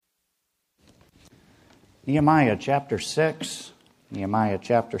Nehemiah chapter 6. Nehemiah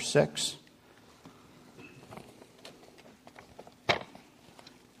chapter 6.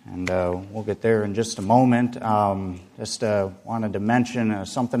 And we'll get there in just a moment. Just wanted to mention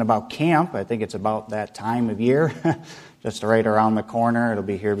something about camp. I think it's about that time of year, just right around the corner. It'll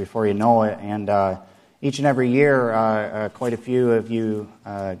be here before you know it. And each and every year, quite a few of you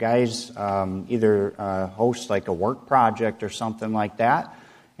guys either host like a work project or something like that.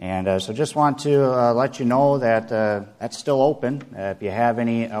 And so just want to let you know that that's still open. If you have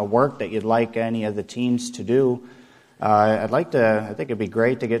any work that you'd like any of the teens to do, I think it'd be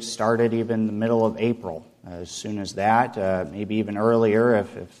great to get started even in the middle of April, as soon as that, maybe even earlier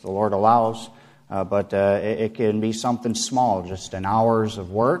if the Lord allows. But it can be something small, just an hour's of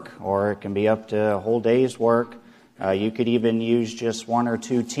work, or it can be up to a whole day's work. You could even use just one or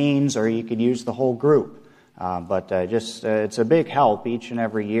two teens, or you could use the whole group. But it's a big help each and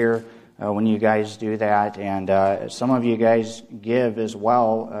every year when you guys do that. And some of you guys give as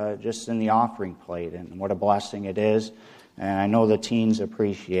well, just in the offering plate. And what a blessing it is. And I know the teens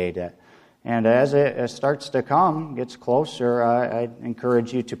appreciate it. And as it starts to come, gets closer, I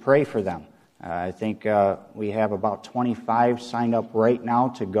encourage you to pray for them. I think we have about 25 signed up right now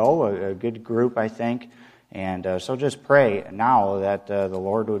to go, a good group, I think. And so just pray now that the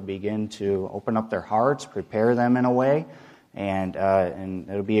Lord would begin to open up their hearts, prepare them in a way, and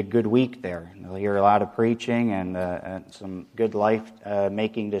it'll be a good week there. They'll hear a lot of preaching and some good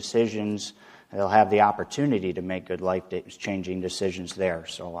life-making decisions. They'll have the opportunity to make good life-changing decisions there.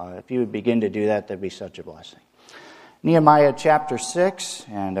 So if you would begin to do that, that'd be such a blessing. Nehemiah chapter 6,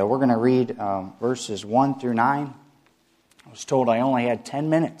 and we're going to read verses 1 through 9. I was told I only had 10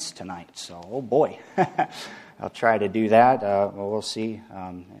 minutes tonight, so oh boy. I'll try to do that. We'll see.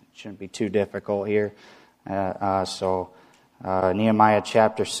 It shouldn't be too difficult here. Nehemiah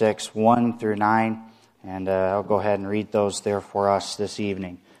chapter 6, 1 through 9, and I'll go ahead and read those there for us this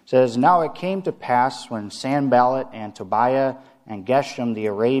evening. It says, "Now it came to pass when Sanballat and Tobiah and Geshem the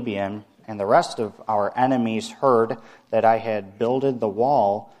Arabian and the rest of our enemies heard that I had builded the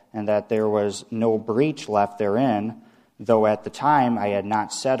wall and that there was no breach left therein, though at the time I had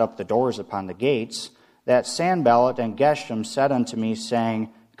not set up the doors upon the gates, that Sanballat and Geshem said unto me, saying,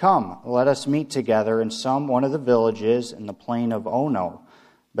 Come, let us meet together in one of the villages in the plain of Ono.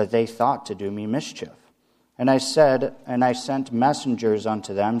 But they thought to do me mischief. And I sent messengers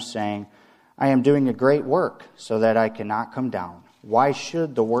unto them, saying, I am doing a great work, so that I cannot come down. Why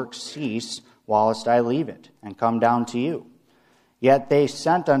should the work cease whilst I leave it, and come down to you? Yet they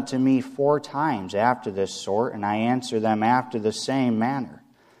sent unto me 4 times after this sort, and I answered them after the same manner.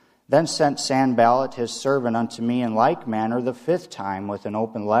 Then sent Sanballat his servant unto me in like manner the 5th time, with an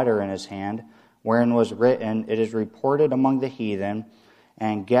open letter in his hand, wherein was written, It is reported among the heathen,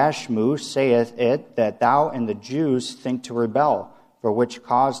 and Gashmu saith it, that thou and the Jews think to rebel, for which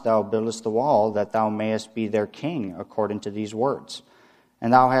cause thou buildest the wall, that thou mayest be their king, according to these words.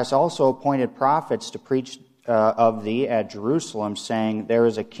 And thou hast also appointed prophets to preach of thee at Jerusalem, saying, There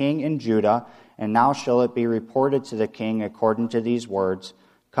is a king in Judah, and now shall it be reported to the king according to these words.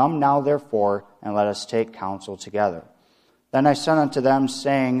 Come now, therefore, and let us take counsel together. Then I sent unto them,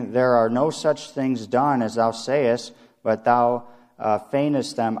 saying, There are no such things done as thou sayest, but thou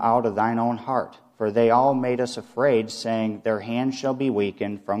feignest them out of thine own heart. For they all made us afraid, saying, Their hand shall be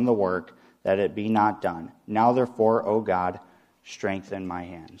weakened from the work, that it be not done. Now therefore, O God, strengthen my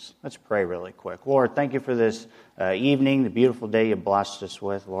hands." Let's pray really quick. Lord, thank you for this evening, the beautiful day you blessed us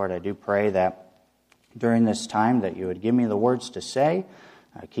with. Lord, I do pray that during this time that you would give me the words to say,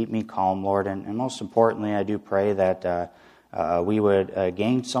 keep me calm, Lord, and most importantly, I do pray that we would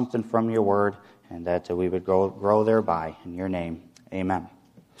gain something from your word and that we would grow thereby. In your name, amen.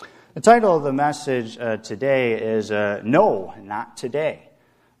 The title of the message today is No, Not Today.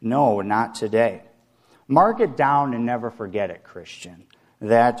 No, not today. Mark it down and never forget it, Christian.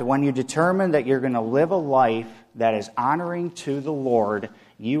 That when you determine that you're going to live a life that is honoring to the Lord,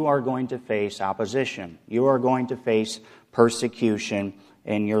 you are going to face opposition. You are going to face persecution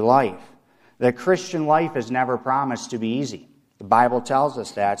in your life. The Christian life is never promised to be easy. The Bible tells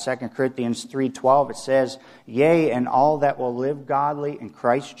us that. 2 Corinthians 3:12, it says, Yea, and all that will live godly in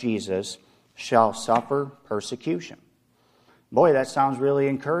Christ Jesus shall suffer persecution. Boy, that sounds really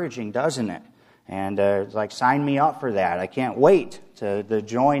encouraging, doesn't it? And it's like, sign me up for that. I can't wait to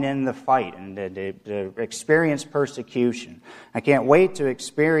join in the fight and to experience persecution. I can't wait to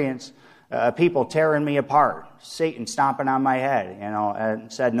experience people tearing me apart, Satan stomping on my head,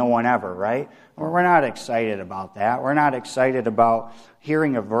 and said no one ever, right? We're not excited about that. We're not excited about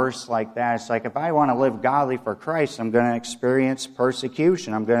hearing a verse like that. It's like, if I want to live godly for Christ, I'm going to experience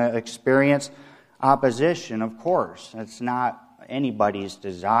persecution. I'm going to experience opposition, of course. It's not anybody's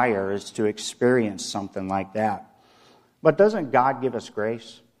desire is to experience something like that. But doesn't God give us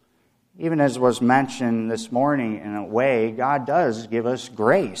grace? Even as was mentioned this morning, in a way, God does give us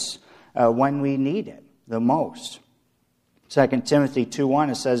grace when we need it the most. 2 Timothy 2:1,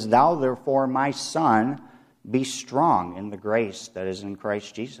 it says, "Thou therefore, my son, be strong in the grace that is in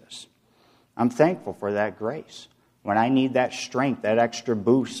Christ Jesus." I'm thankful for that grace. When I need that strength, that extra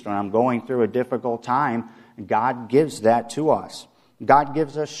boost, when I'm going through a difficult time, God gives that to us. God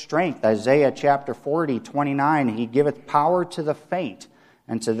gives us strength. Isaiah chapter 40:29, He giveth power to the faint,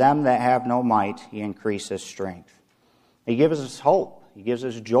 and to them that have no might He increaseth strength. He gives us hope. He gives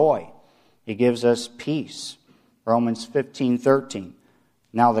us joy. He gives us peace. Romans 15:13,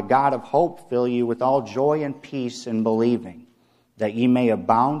 "Now the God of hope fill you with all joy and peace in believing, that ye may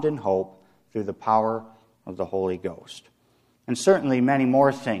abound in hope through the power of the Holy Ghost." And certainly many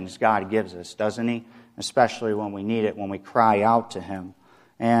more things God gives us, doesn't He? Especially when we need it, when we cry out to Him.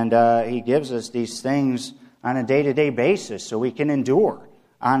 And He gives us these things on a day-to-day basis so we can endure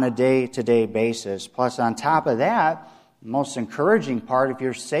on a day-to-day basis. Plus, on top of that, the most encouraging part, if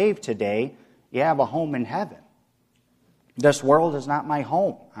you're saved today, you have a home in heaven. This world is not my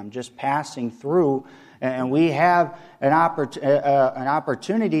home. I'm just passing through. And we have an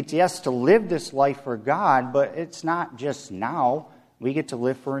opportunity to live this life for God, but it's not just now. We get to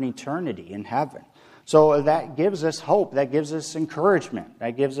live for an eternity in heaven. So that gives us hope. That gives us encouragement.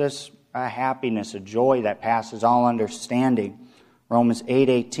 That gives us a happiness, a joy that passes all understanding. Romans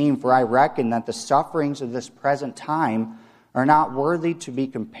 8:18, "For I reckon that the sufferings of this present time are not worthy to be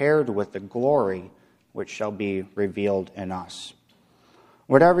compared with the glory which shall be revealed in us."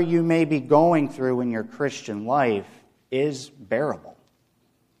 Whatever you may be going through in your Christian life is bearable.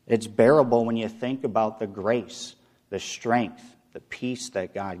 It's bearable when you think about the grace, the strength, the peace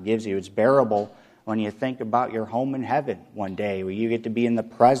that God gives you. It's bearable when you think about your home in heaven one day where you get to be in the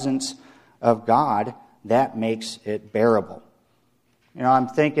presence of God. That makes it bearable. You know, I'm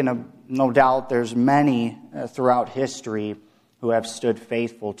thinking of, no doubt, there's many throughout history who have stood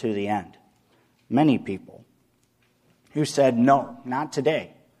faithful to the end. Many people who said, "No, not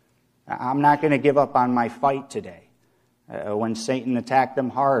today. I'm not going to give up on my fight today." When Satan attacked them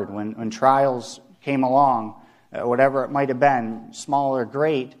hard, when trials came along, whatever it might have been, small or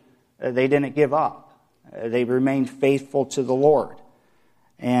great, they didn't give up. They remained faithful to the Lord.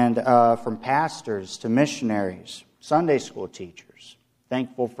 And from pastors to missionaries, Sunday school teachers,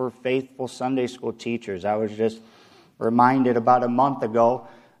 thankful for faithful Sunday school teachers. I was just reminded about a month ago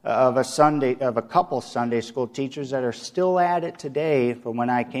of a couple Sunday school teachers that are still at it today from when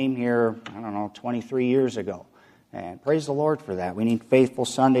I came here, 23 years ago. And praise the Lord for that. We need faithful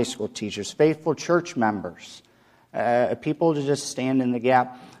Sunday school teachers, faithful church members, people to just stand in the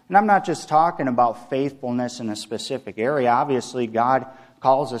gap. And I'm not just talking about faithfulness in a specific area. Obviously, God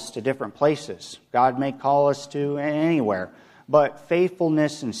calls us to different places. God may call us to anywhere. But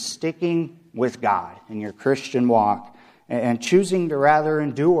faithfulness and sticking with God in your Christian walk, and choosing to rather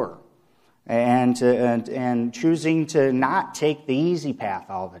endure, and choosing to not take the easy path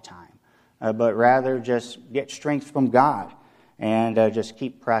all the time, but rather just get strength from God and just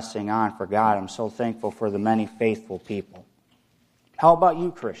keep pressing on for God. I'm so thankful for the many faithful people. How about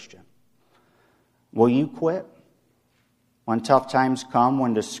you, Christian? Will you quit? When tough times come,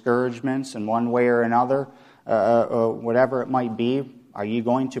 when discouragements in one way or another, whatever it might be, are you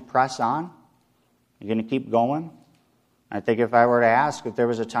going to press on? Are you going to keep going? I think if I were to ask if there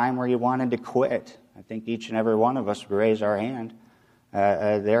was a time where you wanted to quit, I think each and every one of us would raise our hand.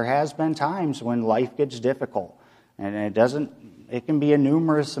 There has been times when life gets difficult, and it can be a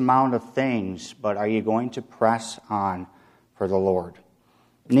numerous amount of things, but are you going to press on for the Lord?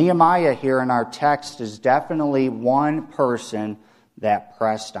 Nehemiah here in our text is definitely one person that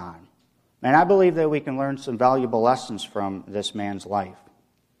pressed on. And I believe that we can learn some valuable lessons from this man's life.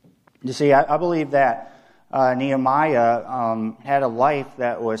 You see, I believe that Nehemiah had a life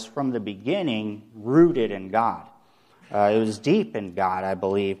that was from the beginning rooted in God. It was deep in God, I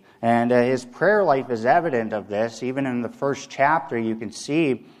believe. And his prayer life is evident of this. Even in the first chapter, you can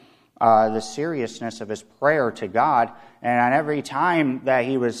see the seriousness of his prayer to God. And on every time that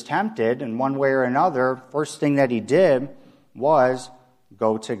he was tempted in one way or another, first thing that he did was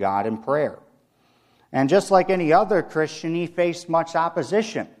go to God in prayer. And just like any other Christian, he faced much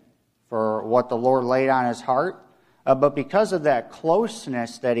opposition for what the Lord laid on his heart. But because of that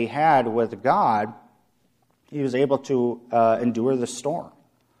closeness that he had with God, he was able to endure the storm.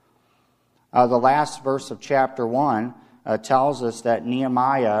 The last verse of chapter 1 tells us that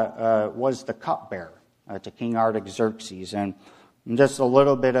Nehemiah was the cupbearer to King Artaxerxes. And Just a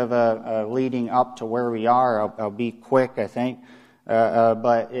little bit of a leading up to where we are. I'll be quick, I think.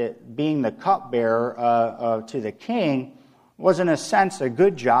 But being the cupbearer to the king was, in a sense, a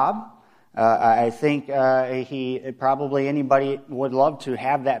good job. I think probably anybody would love to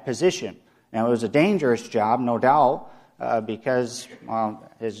have that position. Now, it was a dangerous job, no doubt, because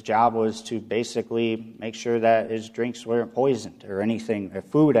his job was to basically make sure that his drinks weren't poisoned or anything, or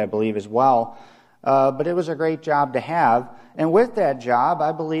food, I believe, as well. But it was a great job to have. And with that job,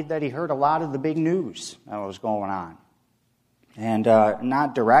 I believe that he heard a lot of the big news that was going on. And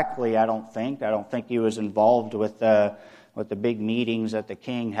not directly, I don't think. I don't think he was involved with the big meetings that the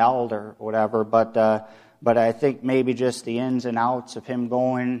king held or whatever. But I think maybe just the ins and outs of him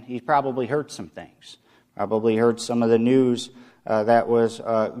going, he probably heard some things. Probably heard some of the news that was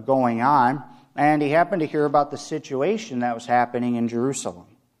going on. And he happened to hear about the situation that was happening in Jerusalem.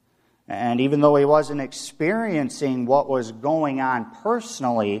 And even though he wasn't experiencing what was going on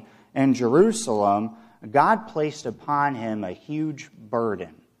personally in Jerusalem, God placed upon him a huge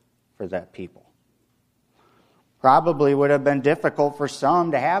burden for that people. Probably would have been difficult for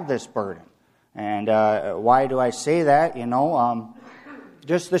some to have this burden. And why do I say that?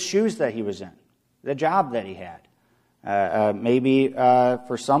 Just the shoes that he was in, the job that he had. Maybe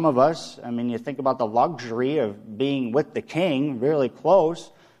for some of us, you think about the luxury of being with the king really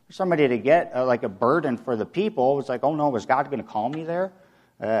close. For somebody to get like a burden for the people, it's like, oh no, was God going to call me there?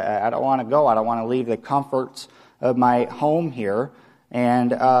 I don't want to go. I don't want to leave the comforts of my home here.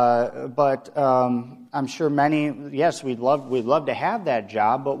 But I'm sure many, yes, we'd love to have that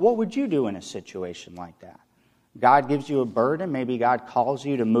job. But what would you do in a situation like that? God gives you a burden. Maybe God calls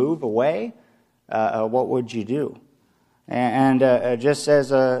you to move away. What would you do? And just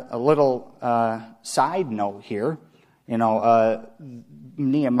as a little side note here,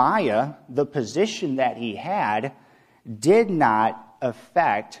 Nehemiah, the position that he had, did not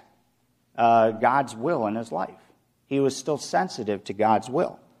affect God's will in his life. He was still sensitive to God's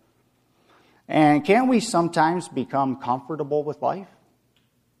will. And can we sometimes become comfortable with life?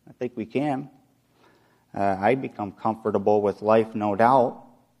 I think we can. I become comfortable with life, no doubt.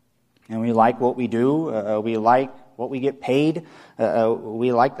 And we like what we do. We like what we get paid.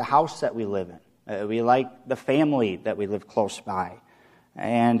 We like the house that we live in. We like the family that we live close by.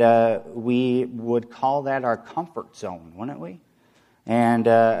 And we would call that our comfort zone, wouldn't we? And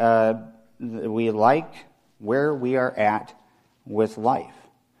we like where we are at with life.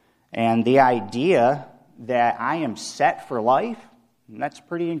 And the idea that I am set for life, that's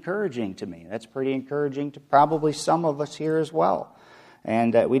pretty encouraging to me. That's pretty encouraging to probably some of us here as well.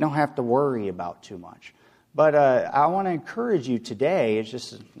 And we don't have to worry about too much. But I want to encourage you today, it's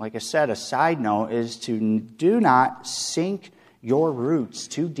just, like I said, a side note, is to do not sink your roots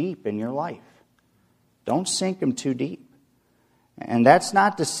too deep in your life. Don't sink them too deep. And that's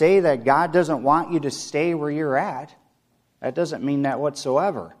not to say that God doesn't want you to stay where you're at. That doesn't mean that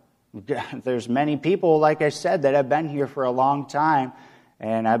whatsoever. There's many people, like I said, that have been here for a long time,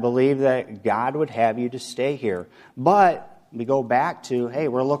 and I believe that God would have you to stay here. But we go back to, hey,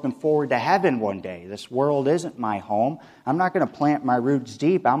 we're looking forward to heaven one day. This world isn't my home. I'm not going to plant my roots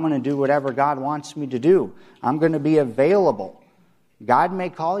deep. I'm going to do whatever God wants me to do. I'm going to be available. God may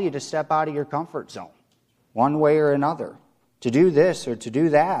call you to step out of your comfort zone, one way or another, to do this or to do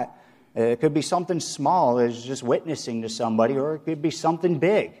that. It could be something small as just witnessing to somebody, or it could be something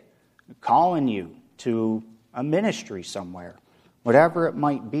big, calling you to a ministry somewhere. Whatever it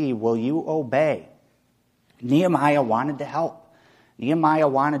might be, will you obey? Nehemiah wanted to help. Nehemiah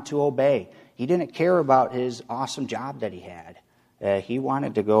wanted to obey. He didn't care about his awesome job that he had. He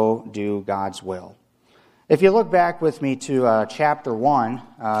wanted to go do God's will. If you look back with me to chapter 1,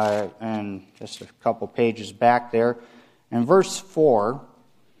 and just a couple pages back there, in verse 4,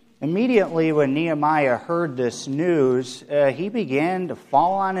 immediately when Nehemiah heard this news, he began to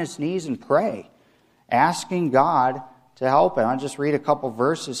fall on his knees and pray, asking God to help him. I'll just read a couple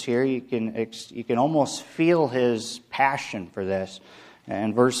verses here. You can almost feel his passion for this.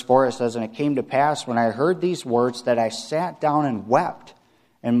 In verse 4 it says, "And it came to pass when I heard these words that I sat down and wept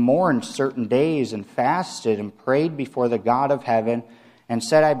and mourned certain days and fasted and prayed before the God of heaven and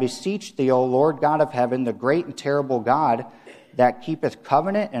said, I beseech thee, O Lord God of heaven, the great and terrible God, that keepeth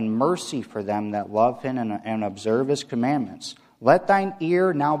covenant and mercy for them that love him and observe his commandments. Let thine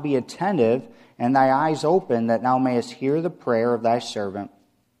ear now be attentive and thy eyes open, that thou mayest hear the prayer of thy servant,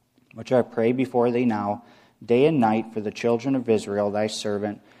 which I pray before thee now, day and night, for the children of Israel, thy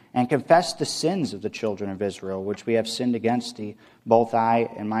servant, and confess the sins of the children of Israel, which we have sinned against thee. Both I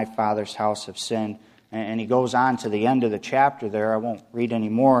and my father's house have sinned." And he goes on to the end of the chapter there. I won't read any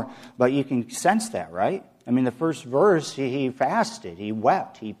more, but you can sense that, right? I mean, the first verse, he fasted, he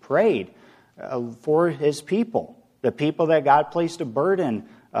wept, he prayed for his people, the people that God placed a burden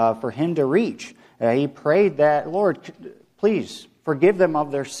for him to reach. He prayed that, Lord, please forgive them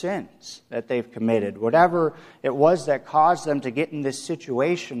of their sins that they've committed. Whatever it was that caused them to get in this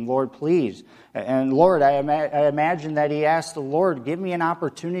situation, Lord, please. And Lord, I imagine that he asked the Lord, give me an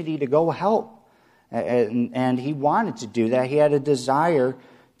opportunity to go help. And he wanted to do that. He had a desire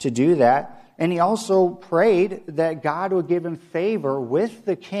to do that. And he also prayed that God would give him favor with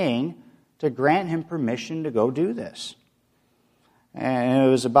the king to grant him permission to go do this. And it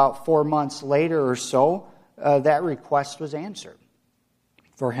was about 4 months later or so, that request was answered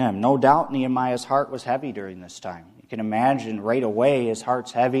for him. No doubt Nehemiah's heart was heavy during this time. You can imagine right away his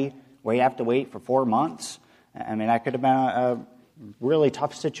heart's heavy. We have to wait for 4 months. I mean, that could have been a really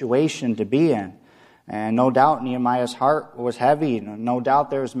tough situation to be in. And no doubt Nehemiah's heart was heavy. No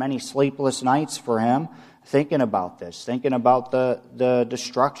doubt there was many sleepless nights for him thinking about this, thinking about the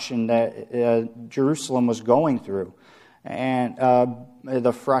destruction that Jerusalem was going through, and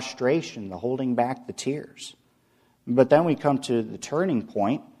the frustration, the holding back the tears. But then we come to the turning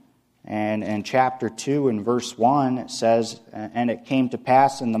point, and in chapter 2 and verse 1 it says, "And it came to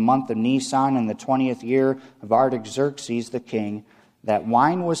pass in the month of Nisan in the 20th year of Artaxerxes the king, that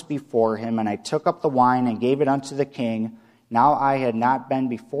wine was before him, and I took up the wine and gave it unto the king. Now I had not been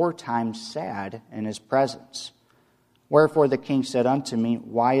before time sad in his presence. Wherefore the king said unto me,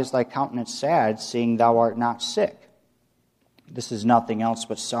 Why is thy countenance sad, seeing thou art not sick? This is nothing else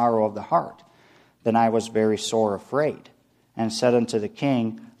but sorrow of the heart. Then I was very sore afraid, and said unto the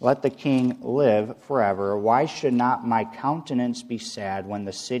king, Let the king live forever. Why should not my countenance be sad, when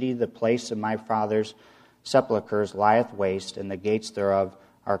the city, the place of my father's sepulchres, lieth waste, and the gates thereof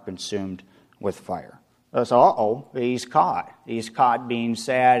are consumed with fire?" So, he's caught. He's caught being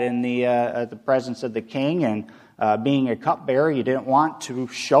sad in the presence of the king, and being a cupbearer, you didn't want to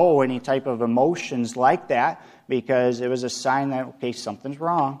show any type of emotions like that, because it was a sign that, okay, something's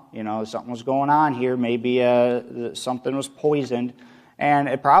wrong. Something was going on here. Maybe something was poisoned.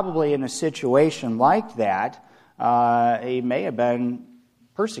 And probably in a situation like that, he may have been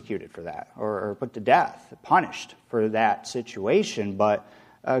persecuted for that, or put to death, punished for that situation. But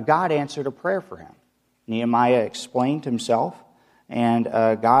God answered a prayer for him. Nehemiah explained himself, and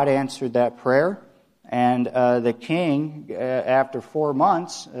God answered that prayer. And the king, after 4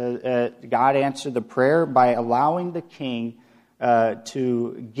 months, God answered the prayer by allowing the king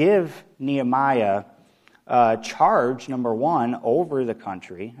to give Nehemiah charge, number one, over the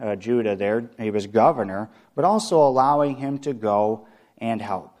country, Judah there. He was governor, but also allowing him to go and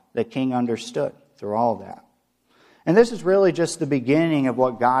help. The king understood through all that. And this is really just the beginning of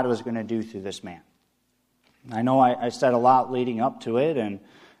what God was going to do through this man. I know I said a lot leading up to it,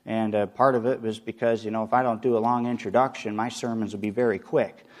 and part of it was because, if I don't do a long introduction, my sermons will be very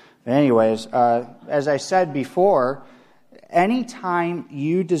quick. But anyways, as I said before, anytime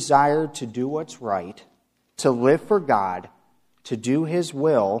you desire to do what's right, to live for God, to do His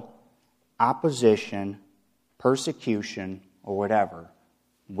will, opposition, persecution, or whatever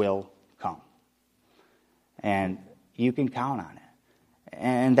will come. And you can count on it.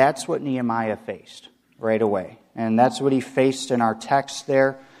 And that's what Nehemiah faced right away. And that's what he faced in our text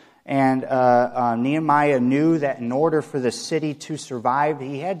there. And Nehemiah knew that in order for the city to survive,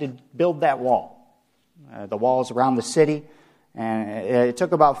 he had to build that wall. The walls around the city. And it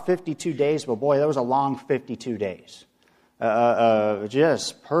took about 52 days, but boy, that was a long 52 days.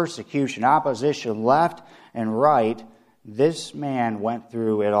 Just persecution, opposition, left and right. This man went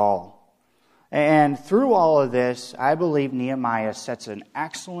through it all. And through all of this, I believe Nehemiah sets an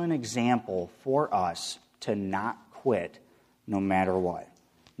excellent example for us to not quit no matter what.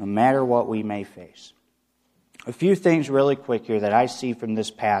 No matter what we may face. A few things really quick here that I see from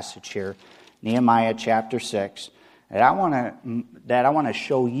this passage here, Nehemiah chapter 6, that I want to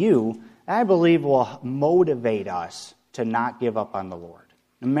show you, I believe will motivate us to not give up on the Lord,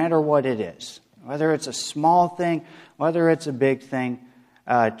 no matter what it is. Whether it's a small thing, whether it's a big thing,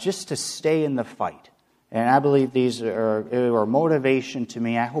 just to stay in the fight. And I believe these are motivation to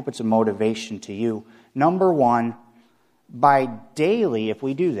me. I hope it's a motivation to you. Number one, if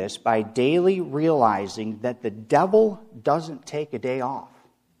we do this, by daily realizing that the devil doesn't take a day off.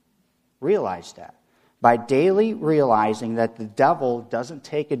 Realize that. By daily realizing that the devil doesn't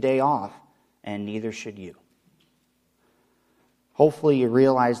take a day off, and neither should you. Hopefully you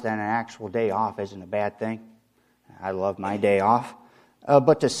realize that an actual day off isn't a bad thing. I love my day off.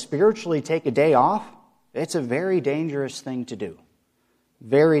 But to spiritually take a day off, it's a very dangerous thing to do.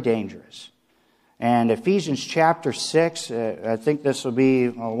 Very dangerous. And Ephesians chapter 6, I think this will be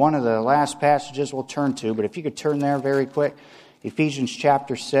one of the last passages we'll turn to, but if you could turn there very quick. Ephesians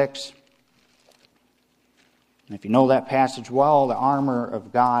chapter 6. And if you know that passage well, the armor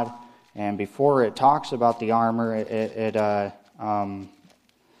of God, and before it talks about the armor, it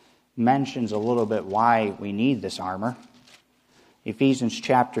mentions a little bit why we need this armor. Ephesians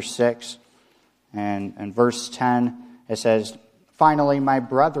chapter 6 and verse 10, it says, "Finally, my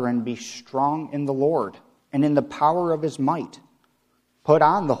brethren, be strong in the Lord and in the power of his might. Put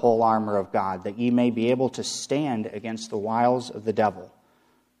on the whole armor of God, that ye may be able to stand against the wiles of the devil.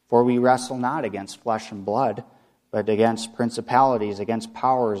 For we wrestle not against flesh and blood, but against principalities, against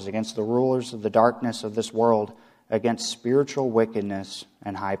powers, against the rulers of the darkness of this world, against spiritual wickedness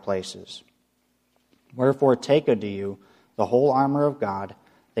in high places. Wherefore take unto you the whole armor of God,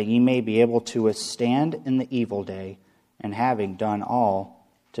 that ye may be able to withstand in the evil day, and having done all,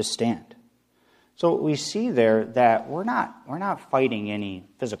 to stand." So we see there that we're not fighting any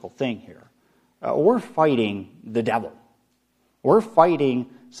physical thing here. We're fighting the devil. We're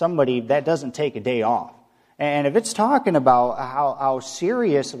fighting somebody that doesn't take a day off. And if it's talking about how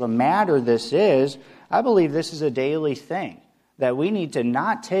serious of a matter this is, I believe this is a daily thing, that we need to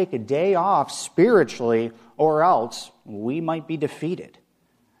not take a day off spiritually, or else we might be defeated.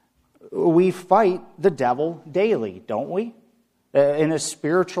 We fight the devil daily, don't we? In a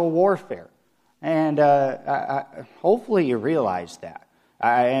spiritual warfare. And hopefully you realize that.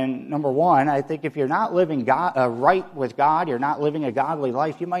 And number one, I think if you're not living right with God, you're not living a godly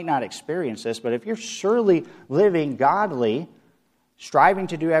life, you might not experience this. But if you're surely living godly, striving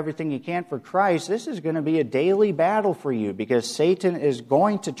to do everything you can for Christ, this is going to be a daily battle for you, because Satan is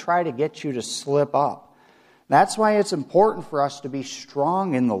going to try to get you to slip up. That's why it's important for us to be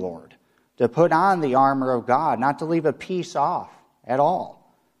strong in the Lord, to put on the armor of God, not to leave a piece off at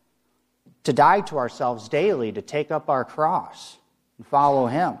all, to die to ourselves daily, to take up our cross and follow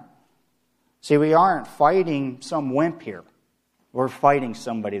Him. See, we aren't fighting some wimp here. We're fighting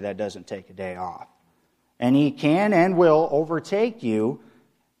somebody that doesn't take a day off. And he can and will overtake you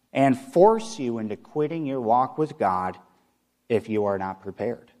and force you into quitting your walk with God if you are not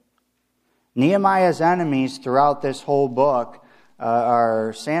prepared. Nehemiah's enemies throughout this whole book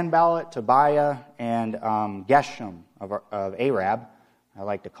are Sanballat, Tobiah, and Geshem of Arab. I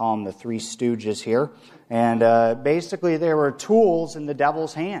like to call them the three stooges here. And basically they were tools in the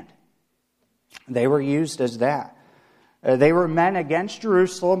devil's hand. They were used as that. They were men against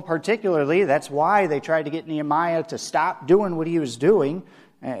Jerusalem particularly. That's why they tried to get Nehemiah to stop doing what he was doing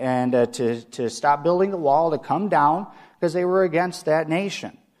and to stop building the wall, to come down, because they were against that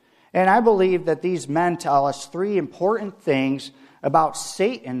nation. And I believe that these men tell us three important things about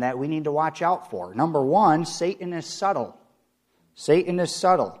Satan that we need to watch out for. Number one, Satan is subtle. Satan is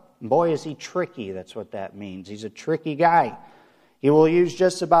subtle. Boy, is he tricky. That's what that means. He's a tricky guy. He will use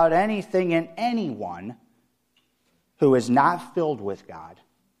just about anything and anyone who is not filled with God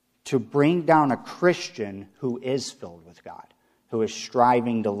to bring down a Christian who is filled with God, who is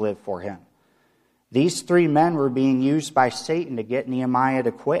striving to live for Him. These three men were being used by Satan to get Nehemiah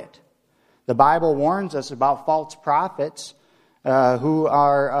to quit. The Bible warns us about false prophets who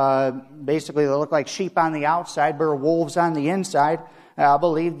are basically, they look like sheep on the outside, but are wolves on the inside. I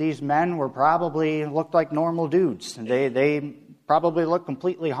believe these men were probably looked like normal dudes. They probably looked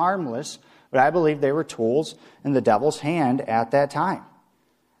completely harmless, but I believe they were tools in the devil's hand at that time.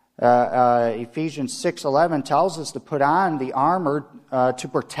 Ephesians 6:11 tells us to put on the armor to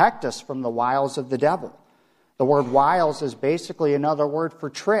protect us from the wiles of the devil. The word wiles is basically another word for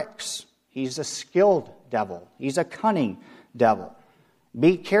tricks. He's a skilled devil. He's a cunning devil.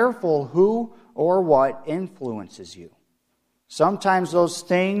 Be careful who or what influences you. Sometimes those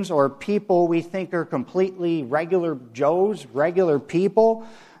things or people we think are completely regular Joes, regular people,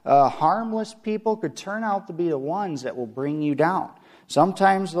 harmless people, could turn out to be the ones that will bring you down.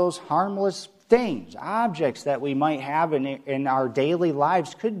 Sometimes those harmless things, objects that we might have in our daily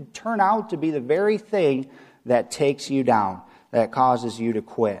lives could turn out to be the very thing that takes you down, that causes you to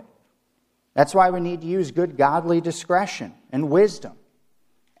quit. That's why we need to use good godly discretion and wisdom.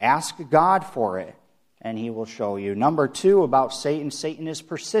 Ask God for it, and He will show you. Number two, about Satan, Satan is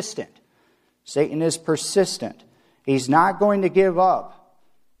persistent. Satan is persistent. He's not going to give up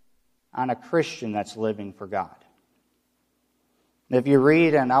on a Christian that's living for God. If you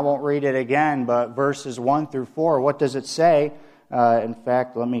read, and I won't read it again, but verses 1 through 4, what does it say? In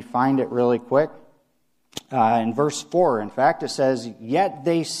fact, let me find it really quick. In verse 4, in fact, it says, "Yet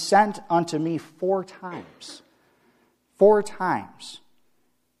they sent unto me 4 times. 4 times.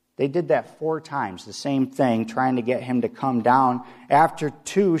 They did that 4 times, the same thing, trying to get him to come down. After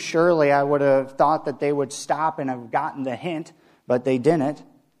 2, surely I would have thought that they would stop and have gotten the hint, but they didn't.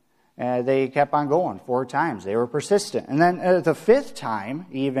 They kept on going 4 times. They were persistent. And then the 5th time,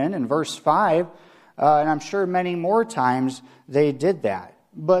 even, in verse 5, and I'm sure many more times, they did that.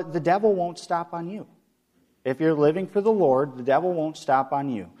 But the devil won't stop on you. If you're living for the Lord, the devil won't stop on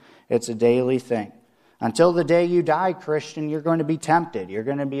you. It's a daily thing. Until the day you die, Christian, you're going to be tempted. You're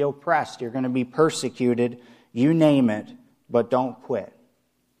going to be oppressed. You're going to be persecuted. You name it, but don't quit.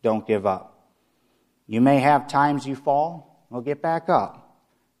 Don't give up. You may have times you fall. Well, get back up.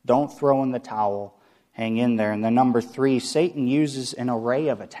 Don't throw in the towel. Hang in there. And then number 3, Satan uses an array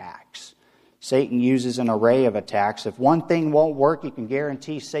of attacks. Satan uses an array of attacks. If one thing won't work, you can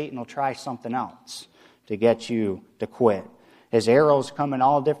guarantee Satan will try something else to get you to quit. His arrows come in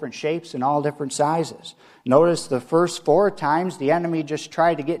all different shapes and all different sizes. Notice the first 4 times the enemy just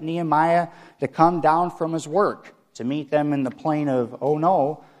tried to get Nehemiah to come down from his work, to meet them in the plain of, oh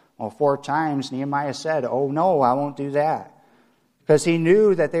no. Well, 4 times Nehemiah said, oh no, I won't do that. Because he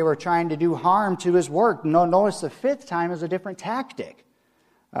knew that they were trying to do harm to his work. Notice the 5th time is a different tactic.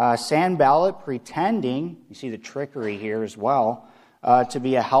 Sanballat pretending, you see the trickery here as well, to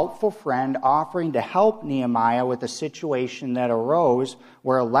be a helpful friend, offering to help Nehemiah with a situation that arose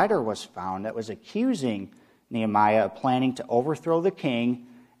where a letter was found that was accusing Nehemiah of planning to overthrow the king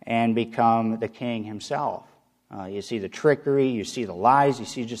and become the king himself. You see the trickery, you see the lies, you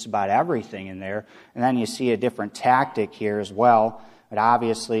see just about everything in there. And then you see a different tactic here as well. But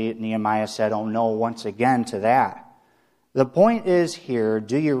obviously Nehemiah said, oh no, once again to that. The point is here,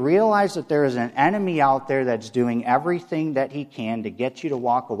 do you realize that there is an enemy out there that's doing everything that he can to get you to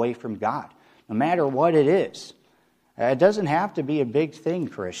walk away from God, no matter what it is? It doesn't have to be a big thing,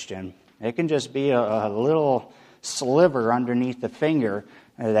 Christian. It can just be a little sliver underneath the finger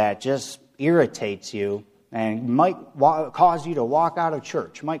that just irritates you and might cause you to walk out of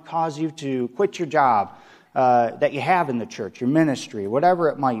church, might cause you to quit your job that you have in the church, your ministry, whatever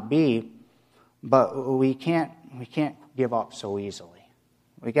it might be. But we can't give up so easily.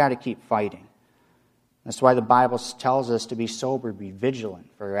 We got to keep fighting. That's why the Bible tells us to be sober, be vigilant.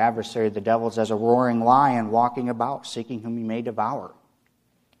 For your adversary, the devil, is as a roaring lion walking about, seeking whom he may devour.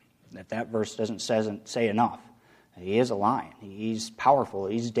 That verse doesn't say enough. He is a lion. He's powerful.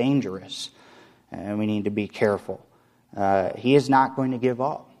 He's dangerous. And we need to be careful. He is not going to give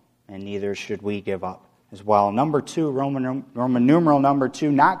up, and neither should we give up as well. Number 2, Roman numeral number 2,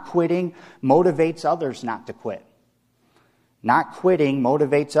 not quitting motivates others not to quit. Not quitting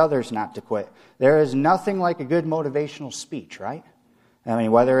motivates others not to quit. There is nothing like a good motivational speech, right? I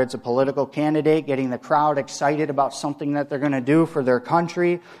mean, whether it's a political candidate getting the crowd excited about something that they're going to do for their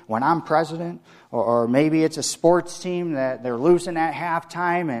country when I'm president, or maybe it's a sports team that they're losing at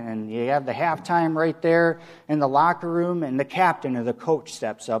halftime, and you have the halftime right there in the locker room, and the captain or the coach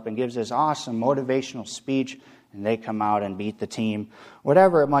steps up and gives this awesome motivational speech, and they come out and beat the team.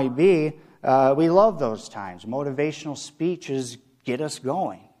 Whatever it might be, we love those times. Motivational speeches get us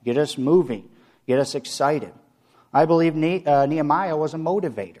going, get us moving, get us excited. I believe Nehemiah was a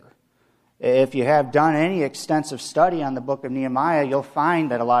motivator. If you have done any extensive study on the book of Nehemiah, you'll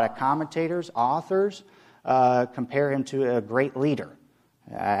find that a lot of commentators, authors, compare him to a great leader.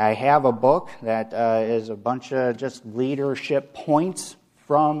 I have a book that is a bunch of just leadership points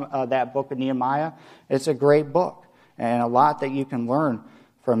from that book of Nehemiah. It's a great book, and a lot that you can learn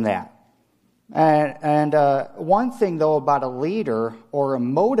from that. And one thing, though, about a leader or a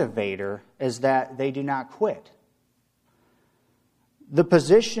motivator is that they do not quit. The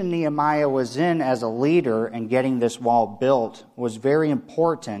position Nehemiah was in as a leader and getting this wall built was very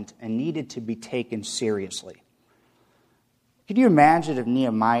important and needed to be taken seriously. Could you imagine if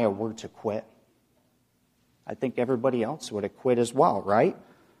Nehemiah were to quit? I think everybody else would have quit as well, right?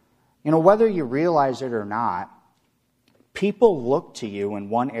 You know, whether you realize it or not, people look to you in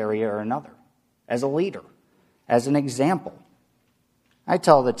one area or another as a leader, as an example. I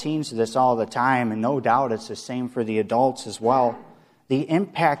tell the teens this all the time, and no doubt it's the same for the adults as well. The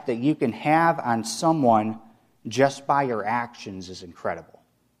impact that you can have on someone just by your actions is incredible.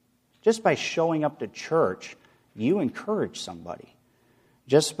 Just by showing up to church, you encourage somebody.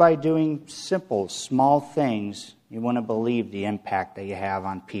 Just by doing simple, small things, you want to believe the impact that you have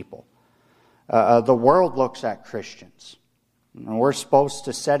on people. The world looks at Christians, and we're supposed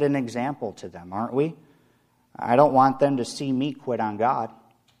to set an example to them, aren't we? I don't want them to see me quit on God.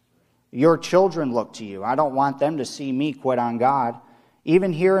 Your children look to you. I don't want them to see me quit on God.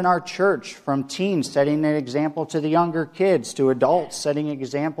 Even here in our church, from teens setting an example to the younger kids, to adults setting an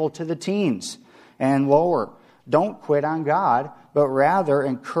example to the teens and lower. don't quit on God, but rather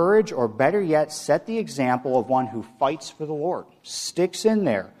encourage, or better yet, set the example of one who fights for the Lord, sticks in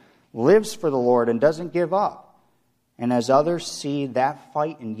there, lives for the Lord, and doesn't give up. And as others see that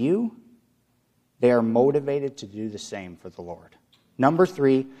fight in you, they are motivated to do the same for the Lord. Number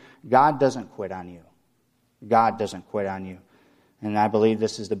 3, God doesn't quit on you. God doesn't quit on you. And I believe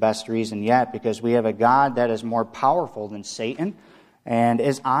this is the best reason yet, because we have a God that is more powerful than Satan and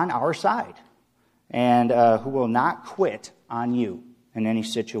is on our side, and who will not quit on you in any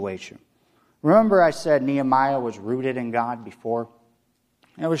situation. Remember I said Nehemiah was rooted in God before?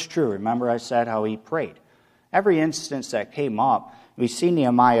 It was true. Remember I said how he prayed. Every instance that came up, we see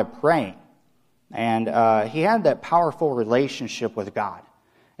Nehemiah praying. And he had that powerful relationship with God.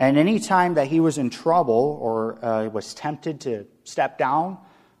 And any time that he was in trouble or was tempted to step down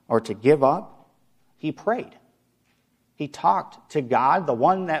or to give up, he prayed. He talked to God, the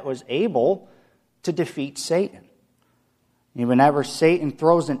one that was able to defeat Satan. And whenever Satan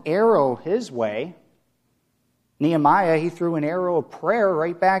throws an arrow his way, Nehemiah, he threw an arrow of prayer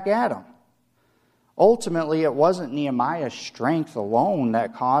right back at him. Ultimately, it wasn't Nehemiah's strength alone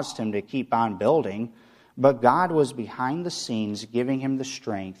that caused him to keep on building, but God was behind the scenes giving him the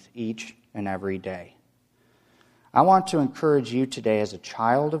strength each and every day. I want to encourage you today as a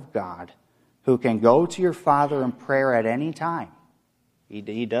child of God who can go to your Father in prayer at any time.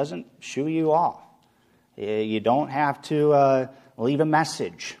 He doesn't shoo you off. You don't have to leave a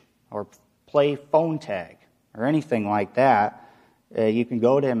message or play phone tag or anything like that. You can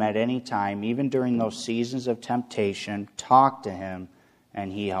go to him at any time, even during those seasons of temptation. Talk to him,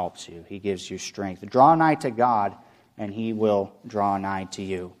 and he helps you. He gives you strength. Draw nigh to God, and he will draw nigh to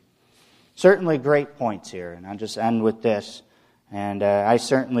you. Certainly great points here, and I'll just end with this. And I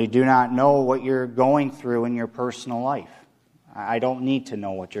certainly do not know what you're going through in your personal life. I don't need to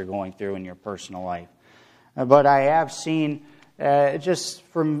know what you're going through in your personal life. But I have seen, just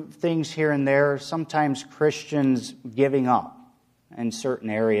from things here and there, sometimes Christians giving up in certain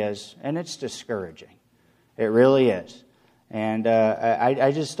areas, and it's discouraging. It really is. And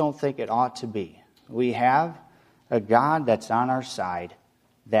I just don't think it ought to be. We have a God that's on our side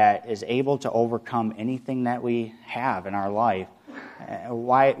that is able to overcome anything that we have in our life.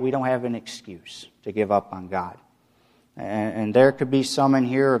 Why we don't have an excuse to give up on God. And there could be some in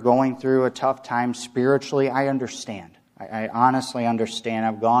here going through a tough time spiritually. I understand. I honestly understand.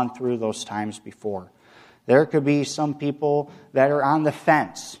 I've gone through those times before. There could be some people that are on the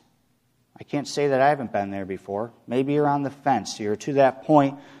fence. I can't say that I haven't been there before. Maybe you're on the fence. You're to that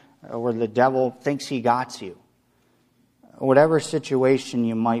point where the devil thinks he got you. Whatever situation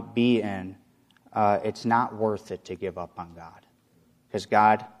you might be in, it's not worth it to give up on God. Because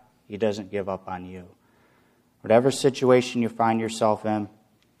God, he doesn't give up on you. Whatever situation you find yourself in,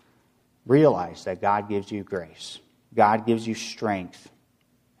 realize that God gives you grace. God gives you strength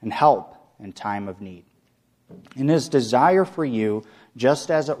and help in time of need. And his desire for you,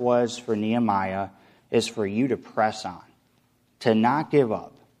 just as it was for Nehemiah, is for you to press on, to not give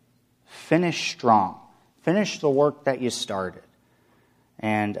up, finish strong, finish the work that you started,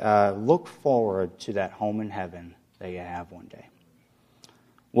 and look forward to that home in heaven that you have one day.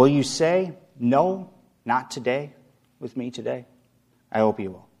 Will you say, no, not today, with me today? I hope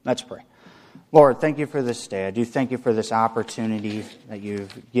you will. Let's pray. Lord, thank you for this day. I do thank you for this opportunity that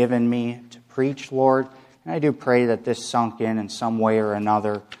you've given me to preach, Lord. And I do pray that this sunk in some way or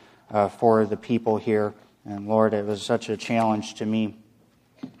another for the people here. And Lord, it was such a challenge to me.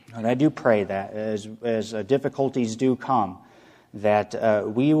 And I do pray that as difficulties do come, that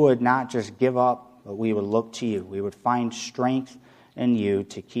we would not just give up, but we would look to you. We would find strength in you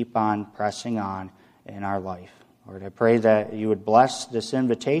to keep on pressing on in our life. Lord, I pray that you would bless this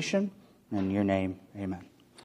invitation. In your name, amen.